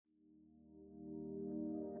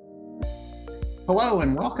Hello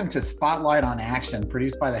and welcome to Spotlight on Action,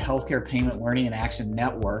 produced by the Healthcare Payment Learning and Action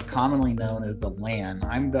Network, commonly known as the LAN.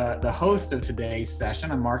 I'm the host of today's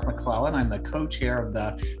session. I'm Mark McClellan. I'm the co-chair of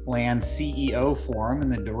the LAN CEO Forum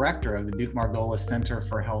and the director of the Duke-Margolis Center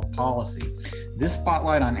for Health Policy. This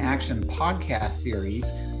Spotlight on Action podcast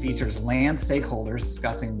series features LAN stakeholders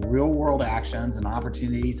discussing real-world actions and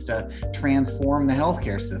opportunities to transform the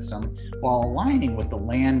healthcare system while aligning with the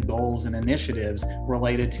LAN goals and initiatives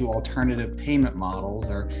related to alternative payment models,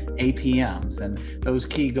 or APMs. And those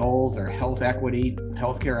key goals are health equity,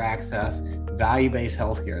 healthcare access, value-based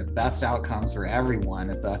healthcare, the best outcomes for everyone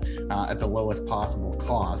at the lowest possible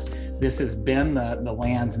cost. This has been the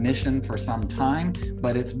LAN's mission for some time,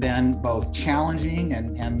 but it's been both challenging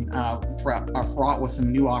and fraught with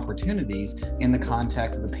some new opportunities in the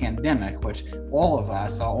context of the pandemic, which all of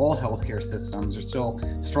us, all healthcare systems are still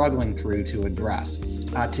struggling through to address.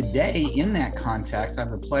 Today, in that context, I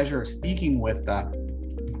have the pleasure of speaking with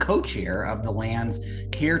co-chair of the LAN's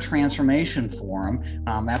Care Transformation Forum.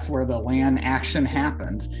 That's where the LAN action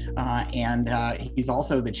happens. And he's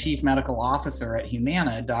also the Chief Medical Officer at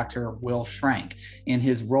Humana, Dr. Will Shrank. In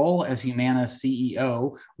his role as Humana's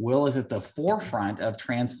CEO, Will is at the forefront of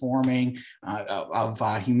transforming,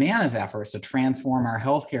 Humana's efforts to transform our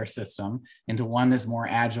healthcare system into one that's more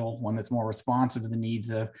agile, one that's more responsive to the needs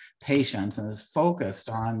of patients, and is focused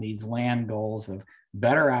on these LAN goals of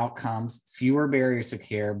better outcomes, fewer barriers to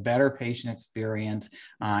care, better patient experience,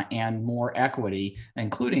 and more equity,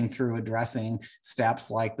 including through addressing steps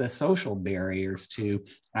like the social barriers to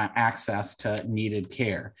access to needed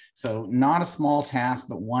care. So not a small task,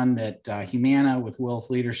 but one that Humana, with Will's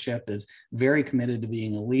leadership, is very committed to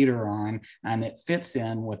being a leader on, and it fits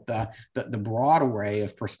in with the broad array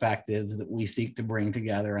of perspectives that we seek to bring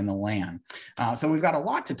together in the LAN. So we've got a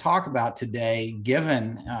lot to talk about today,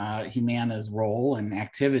 given Humana's role and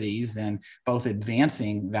activities in both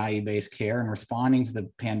advancing value-based care and responding to the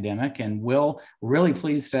pandemic. And Will, really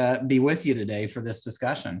pleased to be with you today for this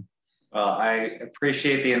discussion. Well, I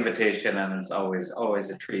appreciate the invitation, and it's always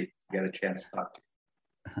a treat to get a chance to talk to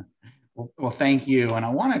you. Well, thank you. And I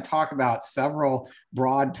want to talk about several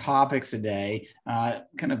broad topics today,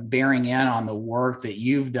 kind of bearing in on the work that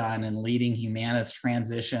you've done in leading Humana's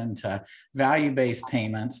transition to value-based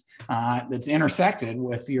payments that's intersected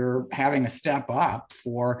with your having to step up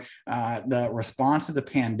for the response to the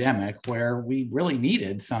pandemic, where we really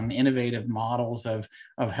needed some innovative models of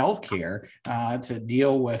healthcare to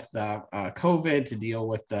deal with COVID, to deal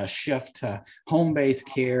with the shift to home-based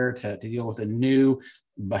care, to deal with the new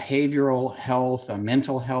behavioral health,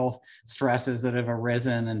 mental health stresses that have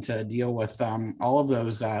arisen, and to deal with all of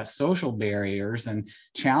those social barriers and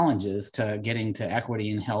challenges to getting to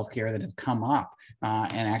equity in healthcare that have come up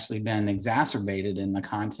and actually been exacerbated in the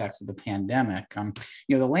context of the pandemic.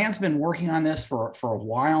 The LAN's been working on this for a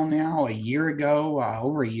while now. A year ago,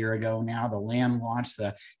 over a year ago now, the LAN launched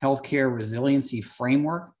the Healthcare Resiliency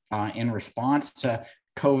Framework in response to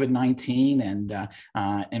COVID-19 and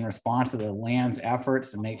in response to the LAN's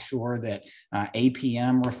efforts to make sure that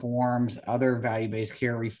APM reforms, other value-based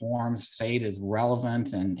care reforms stayed as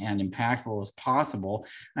relevant and impactful as possible.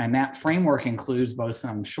 And that framework includes both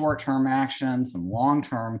some short-term actions, some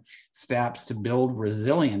long-term steps to build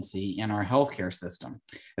resiliency in our healthcare system.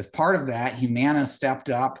 As part of that, Humana stepped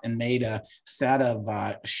up and made a set of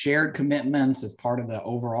shared commitments as part of the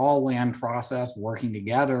overall LAN process, working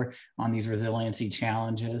together on these resiliency challenges,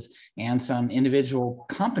 and some individual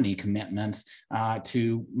company commitments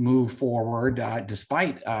to move forward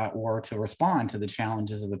despite or to respond to the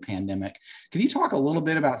challenges of the pandemic. Can you talk a little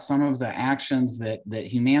bit about some of the actions that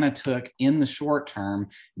Humana took in the short term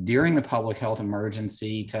during the public health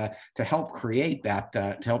emergency to help create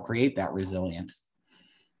that resilience?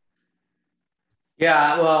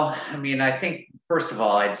 Yeah, well, I think first of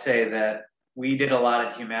all, I'd say that we did a lot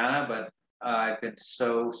at Humana, but I've been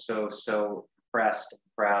so impressed and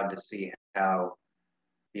proud to see how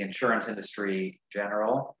the insurance industry in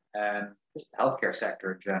general and just the healthcare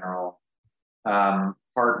sector in general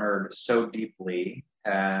partnered so deeply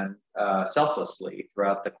and selflessly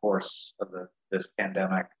throughout the course of this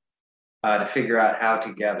pandemic to figure out how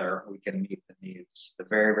together we can meet the needs, the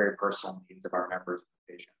very, very personal needs of our members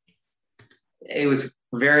and patients. It was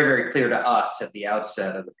very, very clear to us at the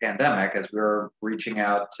outset of the pandemic, as we were reaching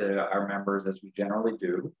out to our members, as we generally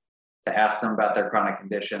do, to ask them about their chronic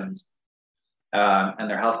conditions and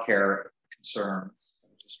their healthcare concerns.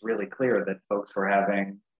 It's just really clear that folks were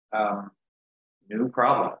having new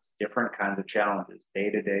problems, different kinds of challenges,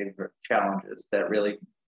 day-to-day challenges that really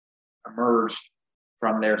emerged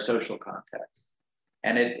from their social context.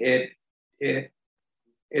 And it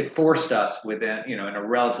it forced us within, in a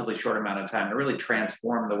relatively short amount of time to really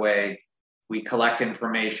transform the way we collect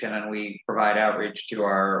information and we provide outreach to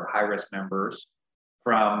our high-risk members,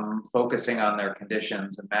 from focusing on their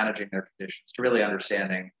conditions and managing their conditions to really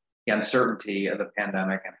understanding the uncertainty of the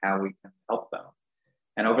pandemic and how we can help them.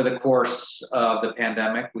 And over the course of the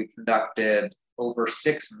pandemic, we conducted over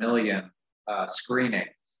 6 million screenings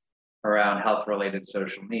around health-related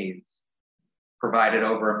social needs, provided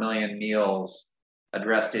over 1 million meals,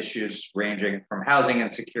 addressed issues ranging from housing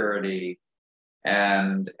insecurity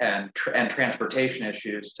and transportation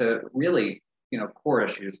issues to really, core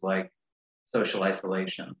issues like social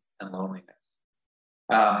isolation and loneliness.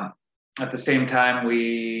 At the same time,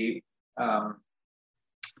 we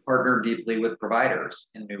partner deeply with providers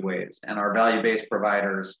in new ways, and our value-based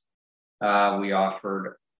providers, we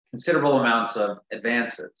offered considerable amounts of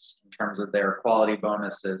advances in terms of their quality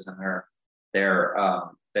bonuses and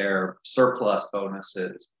their surplus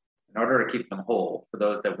bonuses in order to keep them whole for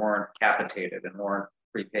those that weren't capitated and weren't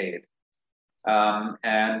prepaid.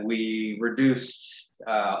 And we reduced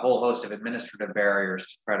a whole host of administrative barriers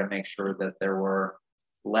to try to make sure that there were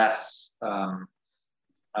less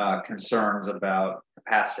concerns about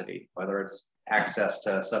capacity, whether it's access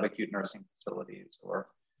to subacute nursing facilities or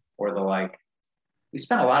the like. We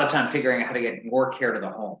spent a lot of time figuring out how to get more care to the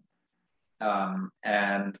home.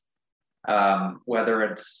 Whether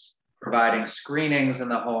it's providing screenings in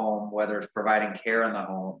the home, whether it's providing care in the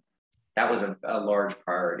home, that was a large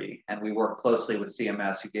priority. And we worked closely with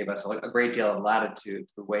CMS, who gave us a great deal of latitude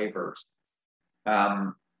through waivers.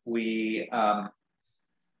 We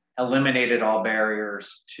eliminated all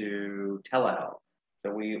barriers to telehealth.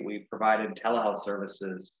 So we provided telehealth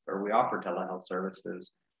services, or we offered telehealth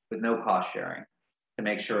services with no cost sharing, to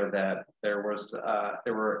make sure that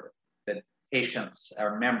that patients,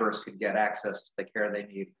 our members, could get access to the care they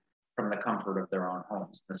need from the comfort of their own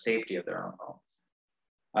homes, the safety of their own homes.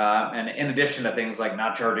 And in addition to things like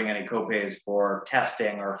not charging any copays for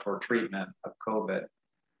testing or for treatment of COVID.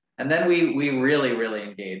 And then we really, really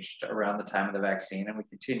engaged around the time of the vaccine, and we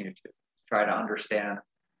continue to try to understand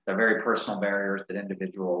the very personal barriers that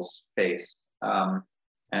individuals face,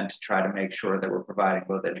 and to try to make sure that we're providing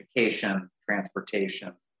both education,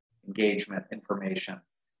 transportation, engagement, information,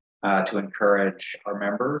 to encourage our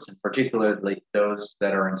members, and particularly those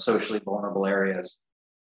that are in socially vulnerable areas,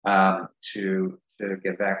 to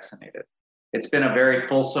get vaccinated. It's been a very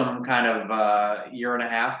fulsome kind of year and a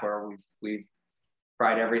half where we've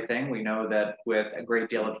tried everything. We know that with a great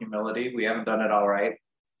deal of humility, we haven't done it all right.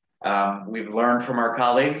 We've learned from our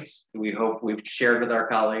colleagues. We hope we've shared with our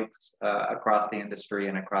colleagues across the industry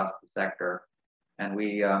and across the sector. And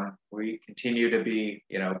we continue to be,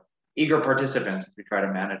 eager participants as we try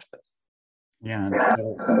to manage this. Yeah, and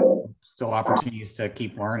still opportunities to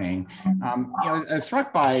keep learning. I was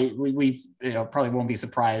struck by, we've probably won't be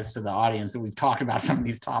surprised to the audience that we've talked about some of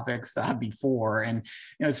these topics before, and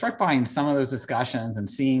struck by in some of those discussions and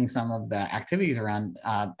seeing some of the activities around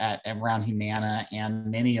Humana and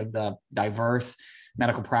many of the diverse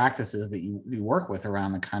medical practices that you work with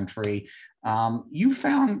around the country. You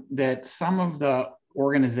found that some of the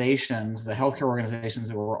organizations, the healthcare organizations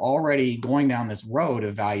that were already going down this road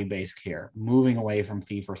of value-based care, moving away from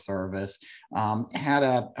fee-for-service, had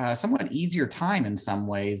a somewhat easier time in some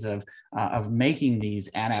ways of making these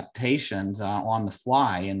adaptations on the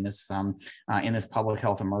fly in this public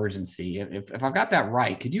health emergency. If I've got that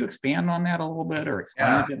right, could you expand on that a little bit or explain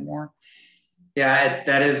a bit more? Yeah,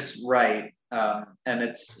 that is right, and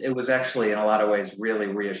it was actually in a lot of ways really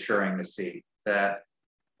reassuring to see that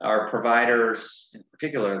our providers, in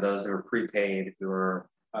particular those that are prepaid, who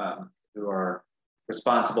are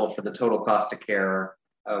responsible for the total cost of care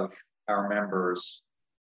of our members,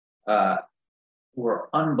 were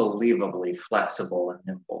unbelievably flexible and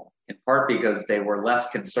nimble, in part because they were less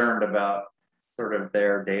concerned about sort of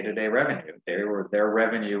their day-to-day revenue. Their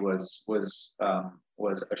revenue was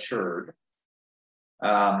assured.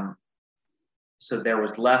 So there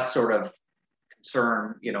was less sort of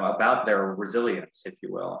concern, about their resilience, if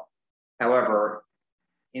you will. However,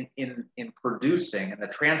 in producing and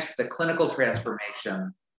the clinical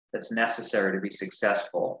transformation that's necessary to be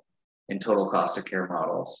successful in total cost of care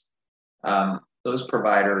models, those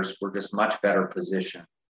providers were just much better positioned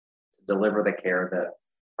to deliver the care that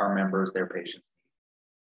our members, their patients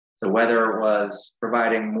need. So whether it was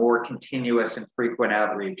providing more continuous and frequent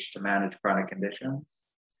outreach to manage chronic conditions,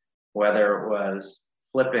 whether it was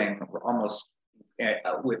flipping almost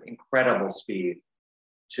with incredible speed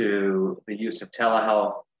to the use of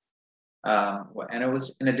telehealth, and it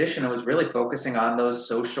was, in addition, it was really focusing on those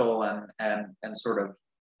social and sort of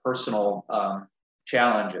personal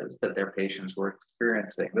challenges that their patients were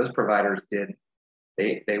experiencing, those providers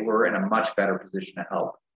they were in a much better position to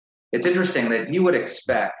help. It's interesting that you would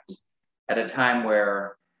expect at a time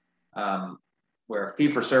where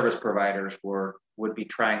fee-for-service providers would be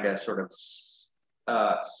trying to sort of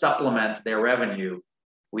supplement their revenue.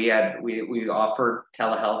 We offered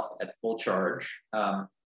telehealth at full charge.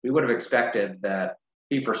 We would have expected that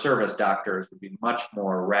fee-for-service doctors would be much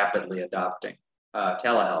more rapidly adopting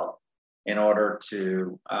telehealth in order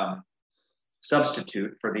to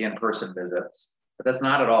substitute for the in-person visits. But that's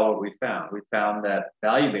not at all what we found. We found that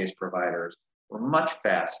value-based providers were much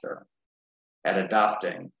faster at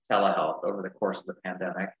adopting telehealth over the course of the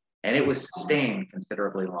pandemic, and it was sustained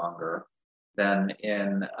considerably longer than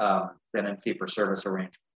in fee-for-service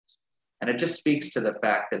arrangements. And it just speaks to the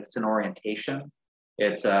fact that it's an orientation,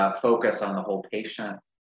 it's a focus on the whole patient,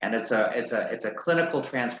 and it's a clinical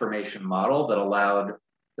transformation model that allowed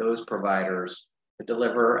those providers to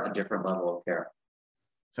deliver a different level of care.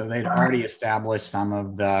 So they'd already established some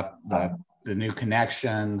of the new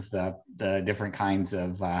connections, the different kinds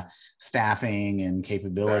of staffing and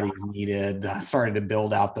capabilities needed, started to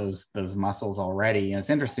build out those muscles already. And it's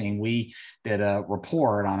interesting, we did a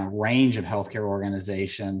report on a range of healthcare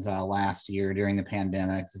organizations last year during the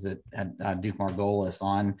pandemic at Duke-Margolis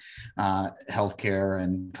on healthcare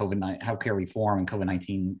and healthcare reform and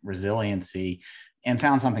COVID-19 resiliency, and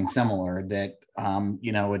found something similar, that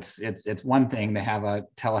it's one thing to have a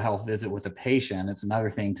telehealth visit with a patient. It's another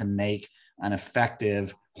thing to make an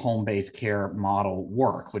effective home-based care model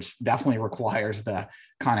work, which definitely requires the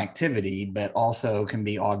connectivity, but also can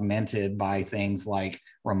be augmented by things like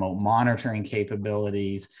remote monitoring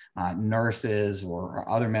capabilities, nurses or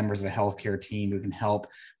other members of a healthcare team who can help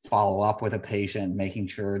follow up with a patient, making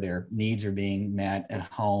sure their needs are being met at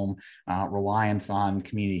home, reliance on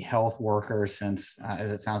community health workers, since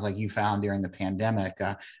as it sounds like you found during the pandemic,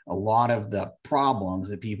 a lot of the problems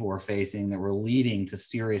that people were facing that were leading to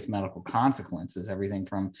serious medical consequences, everything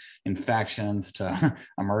from infections to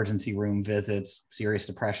emergency room visits, serious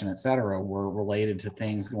depression, et cetera, were related to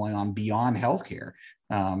things going on beyond healthcare.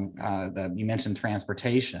 You mentioned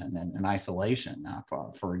transportation and isolation,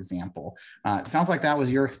 for example. It sounds like that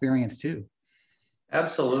was your experience too.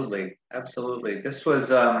 Absolutely. This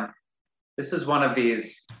is one of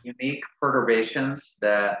these unique perturbations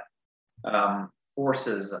that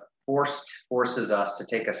forces us to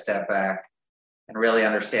take a step back and really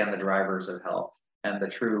understand the drivers of health and the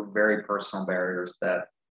true, very personal barriers that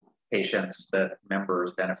patients, that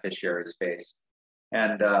members, beneficiaries face.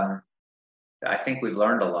 And I think we've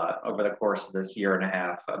learned a lot over the course of this year and a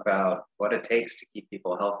half about what it takes to keep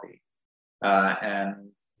people healthy.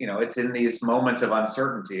 And it's in these moments of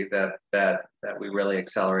uncertainty that we really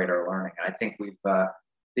accelerate our learning. I think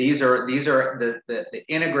these are the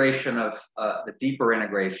integration of the deeper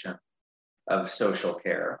integration of social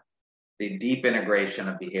care, the deep integration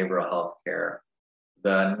of behavioral health care,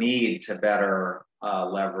 the need to better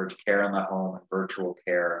leverage care in the home and virtual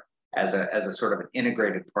care as a sort of an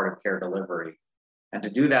integrated part of care delivery. And to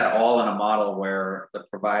do that all in a model where the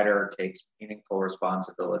provider takes meaningful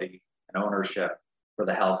responsibility and ownership for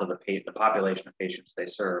the health of the population of patients they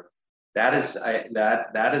serve. That is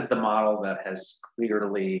the model that has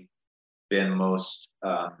clearly been most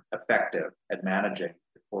effective at managing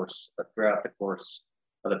throughout the course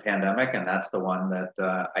of the pandemic. And that's the one that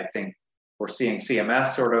I think we're seeing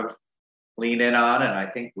CMS sort of lean in on, and I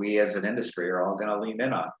think we as an industry are all going to lean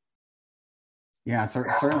in on. Yeah,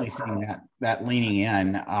 certainly seeing that leaning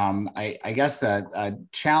in. I guess that a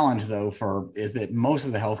challenge though is that most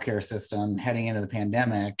of the healthcare system heading into the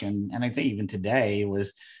pandemic, and I'd say even today,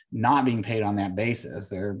 was not being paid on that basis.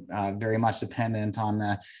 They're very much dependent on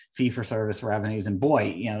the fee-for-service revenues. And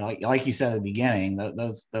boy, like you said at the beginning,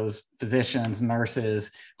 those physicians,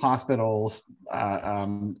 nurses, hospitals,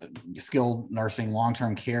 skilled nursing,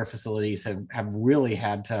 long-term care facilities have really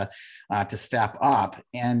had to step up.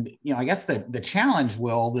 And I guess the challenge,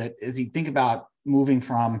 Will, that as you think about moving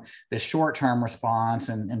from the short-term response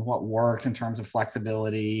and what worked in terms of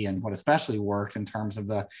flexibility, and what especially worked in terms of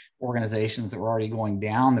the organizations that were already going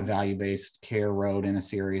down the value-based care road in a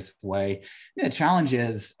serious way. The challenge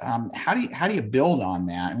is how do you build on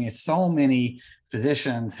that? I mean, it's so many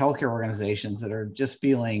physicians, healthcare organizations that are just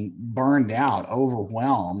feeling burned out,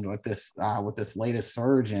 overwhelmed with this latest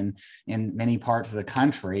surge in many parts of the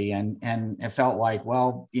country, and it felt like,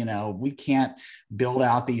 well, we can't build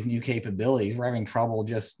out these new capabilities. We're having trouble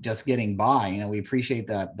just getting by. We appreciate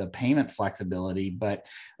the payment flexibility, but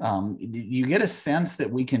you get a sense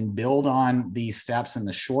that we can build on these steps in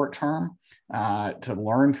the short term to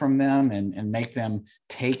learn from them and make them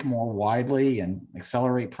take more widely and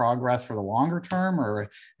accelerate progress for the longer term, or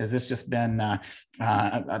has this just been a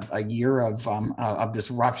year of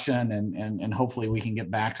disruption and hopefully we can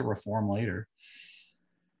get back to reform later?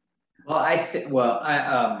 Well,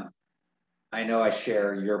 I know I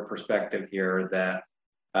share your perspective here that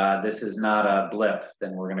this is not a blip,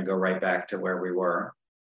 then we're going to go right back to where we were.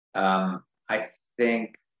 I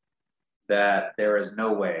think that there is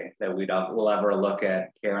no way that we'll ever look at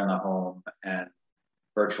care in the home and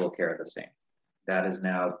virtual care the same. That is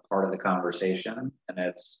now part of the conversation, and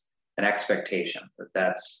it's an expectation that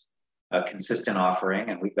that's a consistent offering.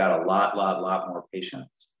 And we've got a lot more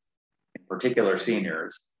patients, in particular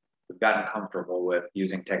seniors, who've gotten comfortable with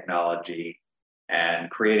using technology and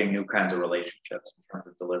creating new kinds of relationships in terms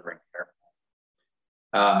of delivering care.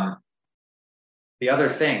 The other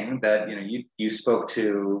thing that you spoke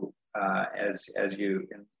to as you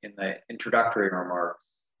in the introductory remarks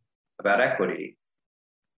about equity,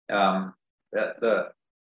 the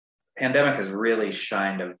pandemic has really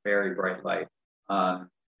shined a very bright light on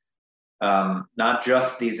not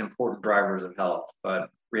just these important drivers of health,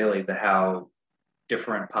 but really how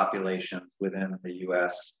different populations within the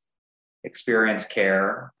U.S. experience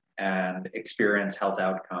care and experience health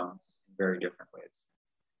outcomes in very different ways.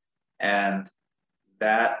 And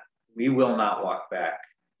that we will not walk back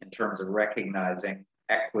in terms of recognizing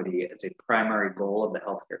equity as a primary goal of the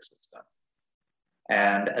healthcare system.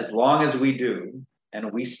 And as long as we do,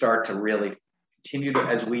 and we start to really continue to,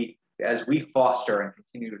 as we foster and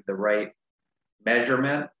continue the right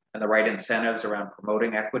measurement and the right incentives around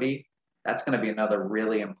promoting equity, that's going to be another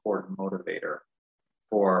really important motivator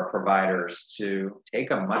for providers to take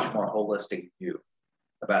a much more holistic view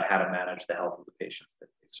about how to manage the health of the patients that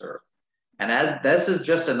they serve. And as this is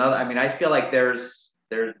just another, I feel like there's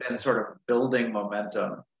been sort of building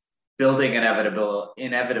momentum, building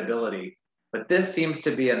inevitability, but this seems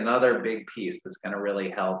to be another big piece that's going to really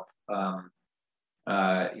help,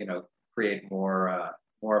 create more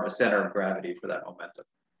of a center of gravity for that momentum.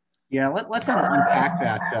 Yeah, let's unpack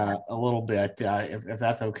that a little bit, if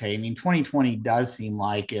that's okay. 2020 does seem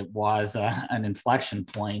like it was an inflection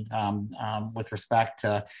point with respect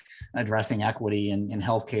to addressing equity in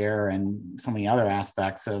healthcare and so many other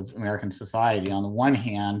aspects of American society. On the one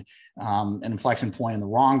hand, an inflection point in the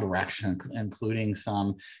wrong direction, including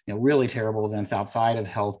some really terrible events outside of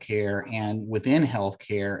healthcare, and within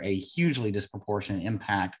healthcare, a hugely disproportionate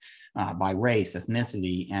impact by race,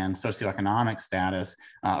 ethnicity, and socioeconomic status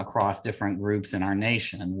across different groups in our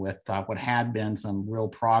nation, with what had been some real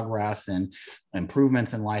progress and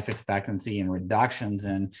improvements in life expectancy and reductions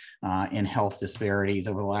in health disparities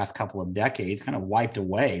over the last couple of decades kind of wiped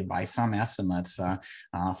away by some estimates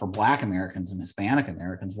for Black Americans and Hispanic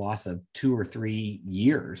Americans, loss of 2 or 3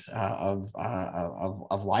 years of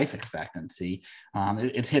life expectancy.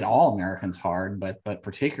 It's hit all Americans hard, but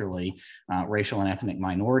particularly racial and ethnic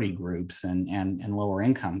minority groups and lower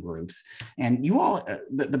income groups. And you all,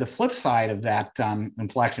 the flip side of that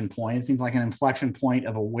inflection point, it seems like an inflection point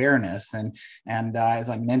of awareness. And as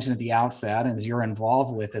I mentioned at the outset, and as you're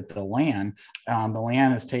involved with it, the LAN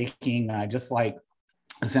is taking, just like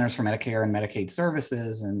the Centers for Medicare and Medicaid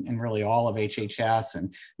Services and really all of HHS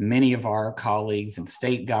and many of our colleagues in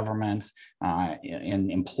state governments,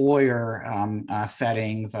 in employer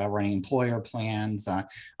settings, running employer plans,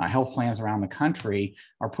 health plans around the country,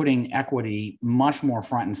 are putting equity much more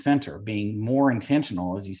front and center, being more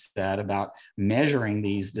intentional, as you said, about measuring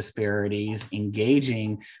these disparities,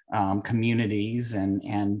 engaging communities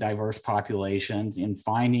and diverse populations in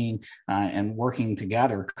finding and working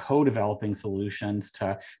together, co-developing solutions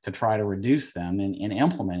to try to reduce them and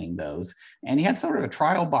implementing those. And you had sort of a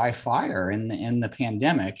trial by fire in the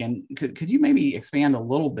pandemic. And could you maybe expand a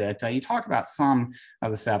little bit? You talked about some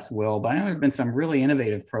of the steps, Will, but I know there have been some really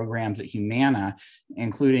innovative programs at Humana,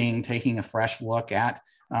 including taking a fresh look at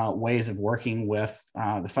ways of working with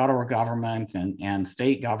the federal government and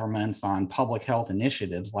state governments on public health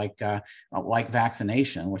initiatives like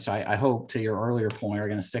vaccination, which I hope, to your earlier point, are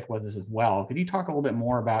going to stick with us as well. Could you talk a little bit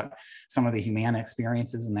more about some of the Humana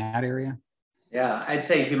experiences in that area? Yeah, I'd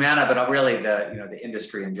say Humana, but really the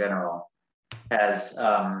industry in general has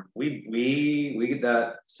we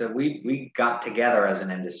got together as an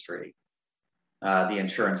industry, the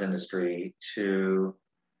insurance industry, to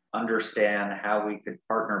understand how we could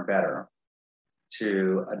partner better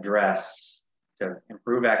to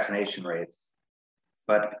improve vaccination rates,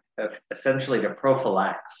 but essentially to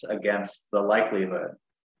prophylax against the likelihood,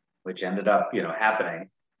 which ended up happening,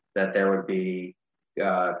 that there would be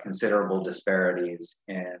considerable disparities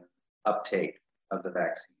in uptake of the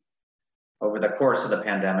vaccine. over the course of the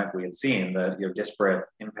pandemic, we had seen the disparate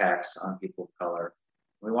impacts on people of color.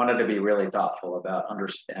 We wanted to be really thoughtful about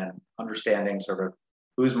understanding sort of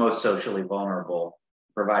who's most socially vulnerable,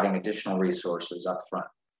 providing additional resources up front,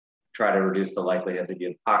 try to reduce the likelihood that you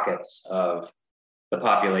have pockets of the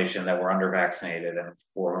population that were under-vaccinated and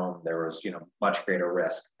for whom there was, much greater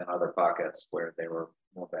risk than other pockets where they were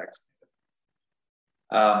more vaccinated.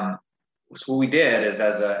 So what we did is,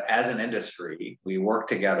 as an industry, we worked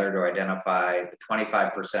together to identify the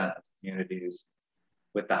 25% of communities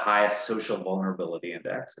with the highest social vulnerability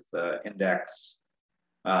index. It's an index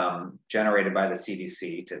generated by the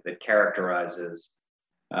CDC that characterizes,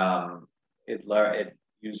 it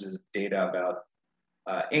uses data about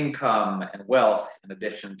income and wealth in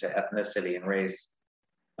addition to ethnicity and race,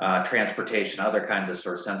 transportation, other kinds of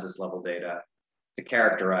sort of census level data to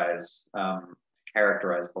characterize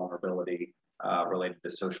vulnerability related to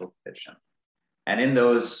social condition. And in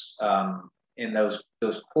those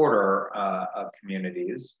quarter of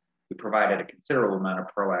communities, we provided a considerable amount of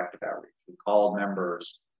proactive outreach. We called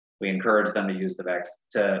members, we encouraged them to use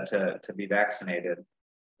to be vaccinated.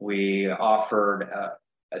 We offered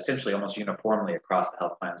essentially almost uniformly across the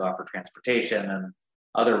health plans, offered transportation and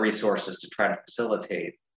other resources to try to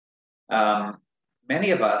facilitate.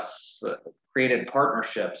 Many of us created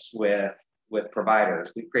partnerships with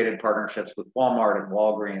providers. We created partnerships with Walmart and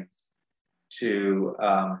Walgreens to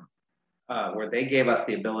where they gave us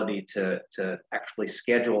the ability to actually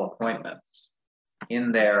schedule appointments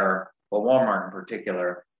in their, well, Walmart in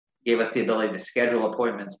particular, gave us the ability to schedule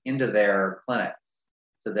appointments into their clinics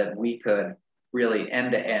so that we could really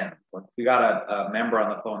end to end. When we got a member on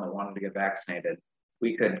the phone that wanted to get vaccinated,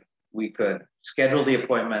 we could schedule the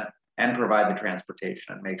appointment and provide the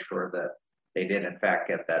transportation and make sure that they did in fact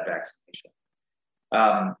get that vaccination.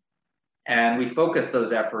 And we focused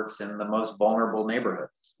those efforts in the most vulnerable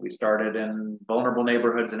neighborhoods. We started in vulnerable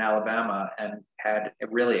neighborhoods in Alabama and had a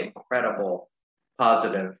really incredible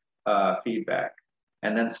positive feedback,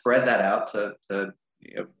 and then spread that out to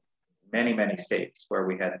many, many states where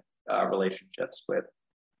we had relationships with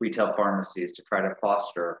retail pharmacies to try to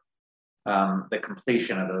foster the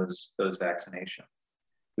completion of those vaccinations.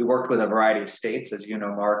 We worked with a variety of states. As you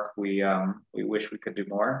know, Mark, we wish we could do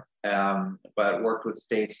more, but worked with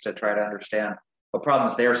states to try to understand what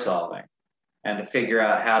problems they're solving and to figure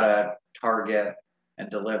out how to target and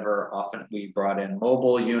deliver. Often we brought in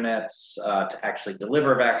mobile units to actually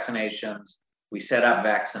deliver vaccinations. We set up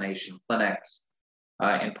vaccination clinics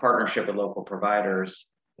in partnership with local providers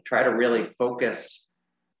to try to really focus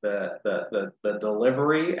the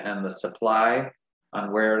delivery and the supply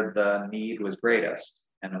on where the need was greatest.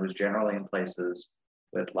 And it was generally in places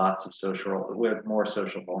with with more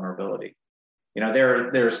social vulnerability.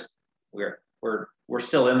 We're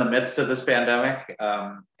still in the midst of this pandemic,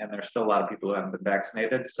 and there's still a lot of people who haven't been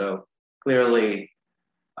vaccinated. So clearly,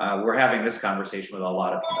 we're having this conversation with a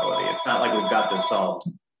lot of humility. It's not like we've got this solved,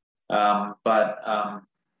 but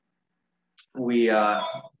we have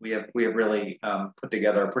really put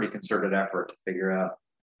together a pretty concerted effort to figure out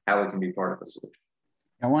how we can be part of the solution.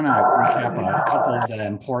 I want to recap a couple of the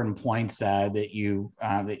important points that you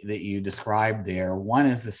described there. One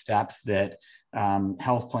is the steps that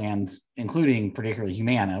health plans, including particularly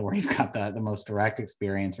Humana, where you've got the most direct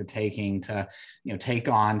experience, are taking to take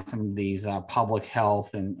on some of these public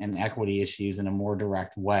health and equity issues in a more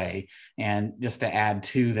direct way. And just to add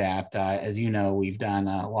to that, as you know, we've done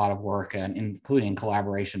a lot of work, including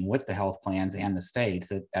collaboration with the health plans and the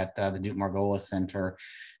states at the Duke-Margolis Center,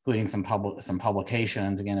 including some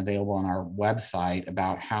publications, again, available on our website,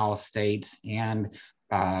 about how states and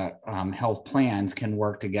health plans can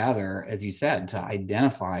work together, as you said, to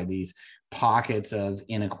identify these pockets of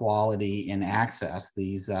inequality in access,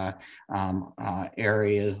 these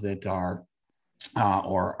areas that are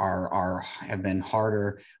or have been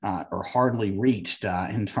harder or hardly reached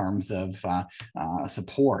in terms of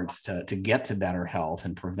supports to get to better health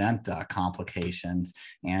and prevent complications,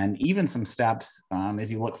 and even some steps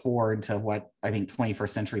as you look forward to what I think 21st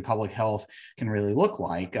century public health can really look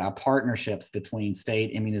like, partnerships between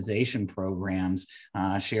state immunization programs,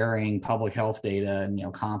 sharing public health data in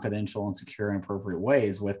confidential and secure and appropriate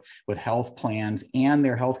ways with health plans and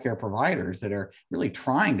their healthcare providers that are really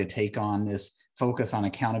trying to take on this focus on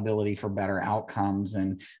accountability for better outcomes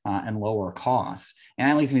and lower costs. And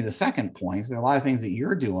that leads me to the second point. There are a lot of things that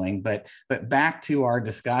you're doing, but back to our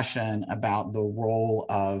discussion about the role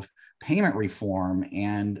of payment reform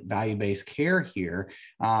and value-based care here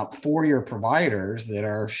for your providers that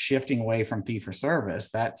are shifting away from fee-for-service.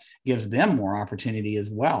 That gives them more opportunity as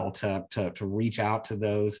well to reach out to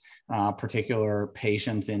those particular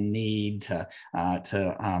patients in need, to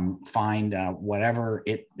find whatever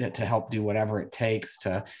to help do whatever it takes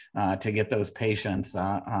to get those patients'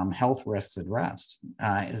 health risks addressed.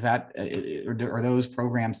 Are those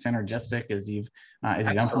programs synergistic as you've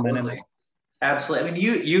implemented them? Absolutely. I mean,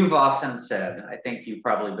 you've often said, I think you've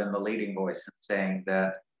probably been the leading voice in saying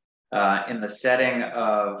that in the setting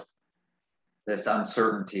of this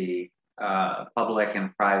uncertainty, public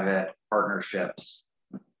and private partnerships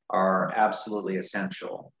are absolutely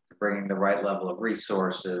essential to bringing the right level of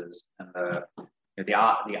resources and the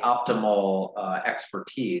optimal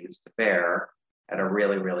expertise to bear at a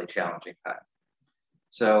really, really challenging time.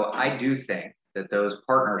 So I do think that those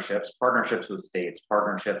partnerships with states,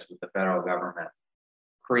 partnerships with the federal government,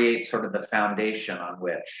 create sort of the foundation on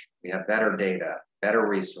which we have better data, better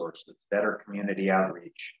resources, better community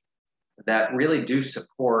outreach that really do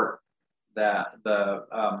support the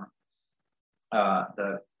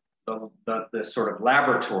sort of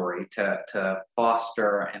laboratory to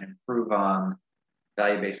foster and improve on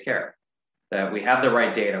value-based care. That we have the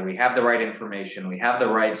right data, we have the right information, we have the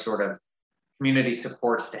right sort of community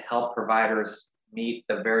supports to help providers meet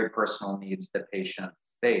the very personal needs that patients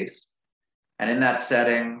face. And in that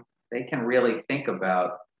setting, they can really think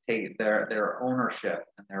about their ownership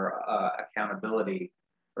and their accountability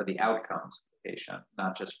for the outcomes of the patient,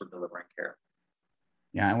 not just for delivering care.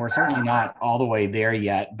 Yeah, and we're certainly not all the way there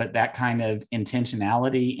yet, but that kind of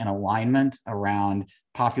intentionality and alignment around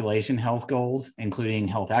population health goals, including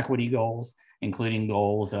health equity goals, including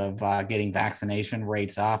goals of getting vaccination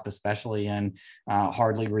rates up, especially in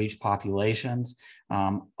hardly reached populations,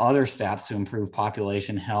 other steps to improve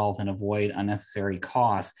population health and avoid unnecessary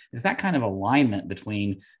costs, is that kind of alignment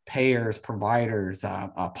between payers, providers,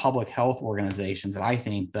 public health organizations that I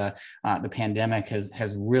think the pandemic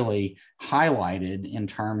has really highlighted in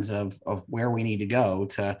terms of where we need to go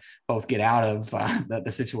to both get out of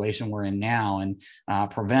the situation we're in now and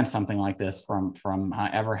prevent something like this from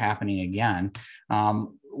ever happening again.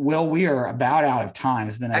 Will, we are about out of time.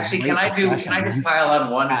 It's been actually. Can I just pile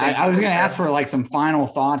on one thing? I was going to ask for like some final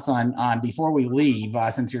thoughts on before we leave,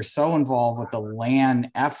 since you're so involved with the LAN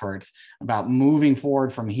efforts about moving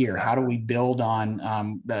forward from here. How do we build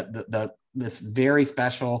on this very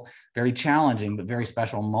special, very challenging, but very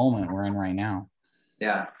special moment we're in right now?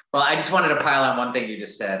 Yeah. Well, I just wanted to pile on one thing you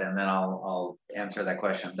just said, and then I'll answer that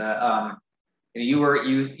question. You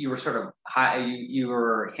were sort of you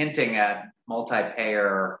were hinting at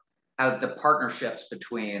multi-payer, how the partnerships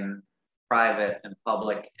between private and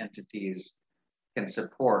public entities can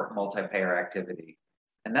support multi-payer activity.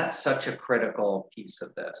 And that's such a critical piece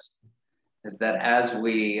of this, is that as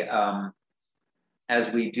we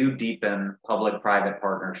do deepen public-private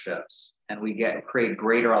partnerships and we create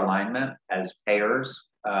greater alignment as payers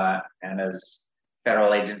and as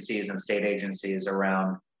federal agencies and state agencies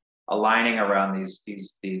around aligning around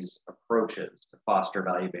these approaches to foster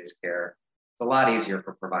value-based care, it's a lot easier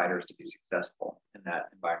for providers to be successful in that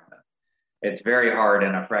environment. It's very hard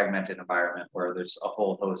in a fragmented environment where there's a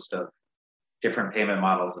whole host of different payment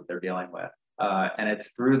models that they're dealing with. And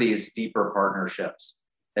it's through these deeper partnerships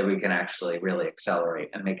that we can actually really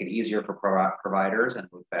accelerate and make it easier for providers and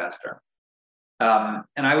move faster. And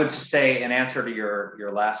I would just say, in answer to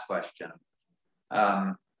your last question,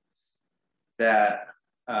 that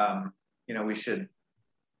we should.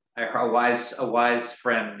 A wise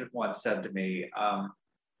friend once said to me that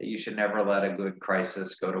you should never let a good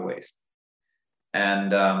crisis go to waste.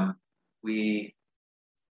 And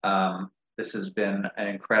this has been an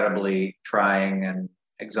incredibly trying and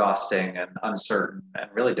exhausting and uncertain and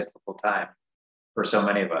really difficult time for so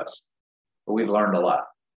many of us. But we've learned a lot,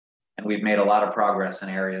 and we've made a lot of progress in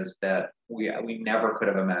areas that we never could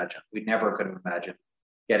have imagined. We never could have imagined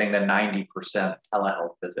getting the 90%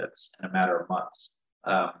 telehealth visits in a matter of months.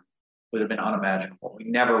 Would have been unimaginable. We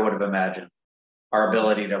never would have imagined our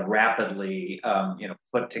ability to rapidly,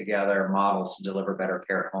 put together models to deliver better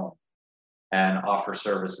care at home and offer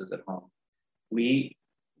services at home. We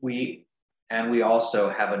also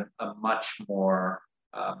have a much more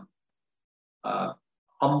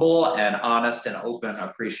humble and honest and open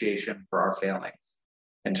appreciation for our failings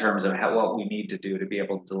in terms of what we need to do to be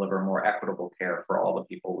able to deliver more equitable care for all the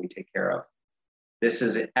people we take care of. This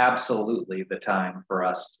is absolutely the time for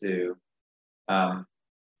us to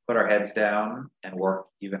put our heads down and work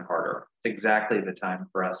even harder. It's exactly the time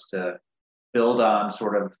for us to build on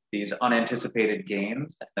sort of these unanticipated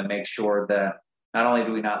gains and make sure that not only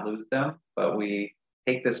do we not lose them, but we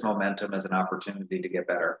take this momentum as an opportunity to get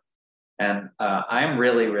better. And I'm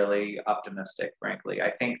really, really optimistic, frankly.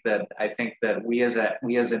 I think that we as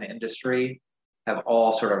an industry have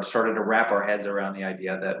all sort of started to wrap our heads around the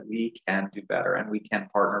idea that we can do better and we can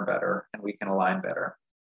partner better and we can align better.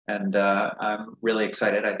 And I'm really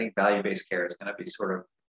excited. I think value-based care is going to be sort of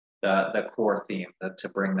the core theme to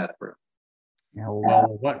bring that through. Yeah,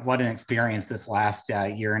 well, what an experience this last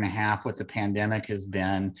year and a half with the pandemic has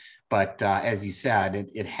been. But as you said,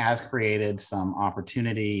 it has created some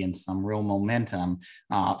opportunity and some real momentum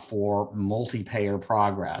for multi-payer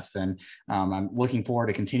progress. And I'm looking forward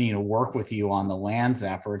to continuing to work with you on the LANS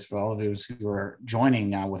efforts. For all of those who are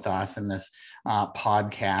joining with us in this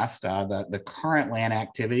podcast, the current LAN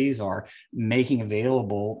activities are making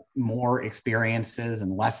available more experiences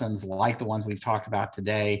and lessons like the ones we've talked about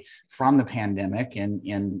today from the pandemic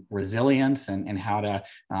in resilience and how to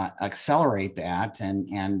accelerate that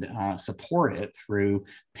and support it through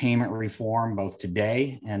payment reform, both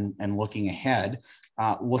today and looking ahead.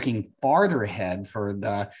 Looking farther ahead for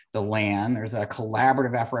the LAN, there's a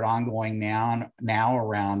collaborative effort ongoing now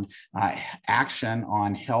around action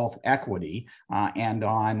on health equity and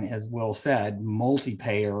on, as Will said,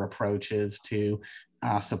 multi-payer approaches to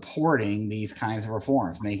supporting these kinds of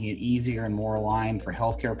reforms, making it easier and more aligned for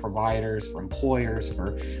healthcare providers, for employers,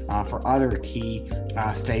 for other key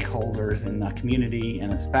stakeholders in the community,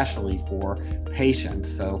 and especially for patients.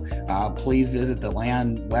 So please visit the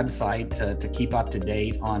LAN website to keep up to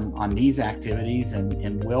date on these activities.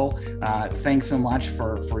 And Will, thanks so much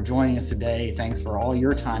for joining us today. Thanks for all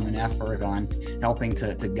your time and effort on helping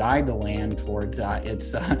to guide the LAN towards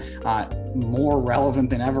its more relevant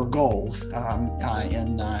than ever goals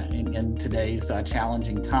in today's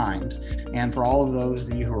challenging times. And for all of those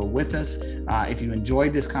of you who are with us, if you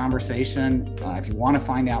enjoyed this conversation, if you want to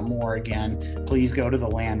find out more, again, please go to the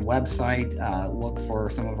LAN website, look for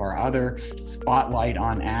some of our other Spotlight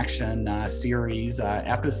on Action series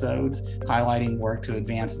episodes highlighting work to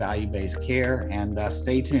advance value-based care, and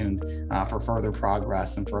stay tuned for further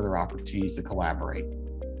progress and further opportunities to collaborate.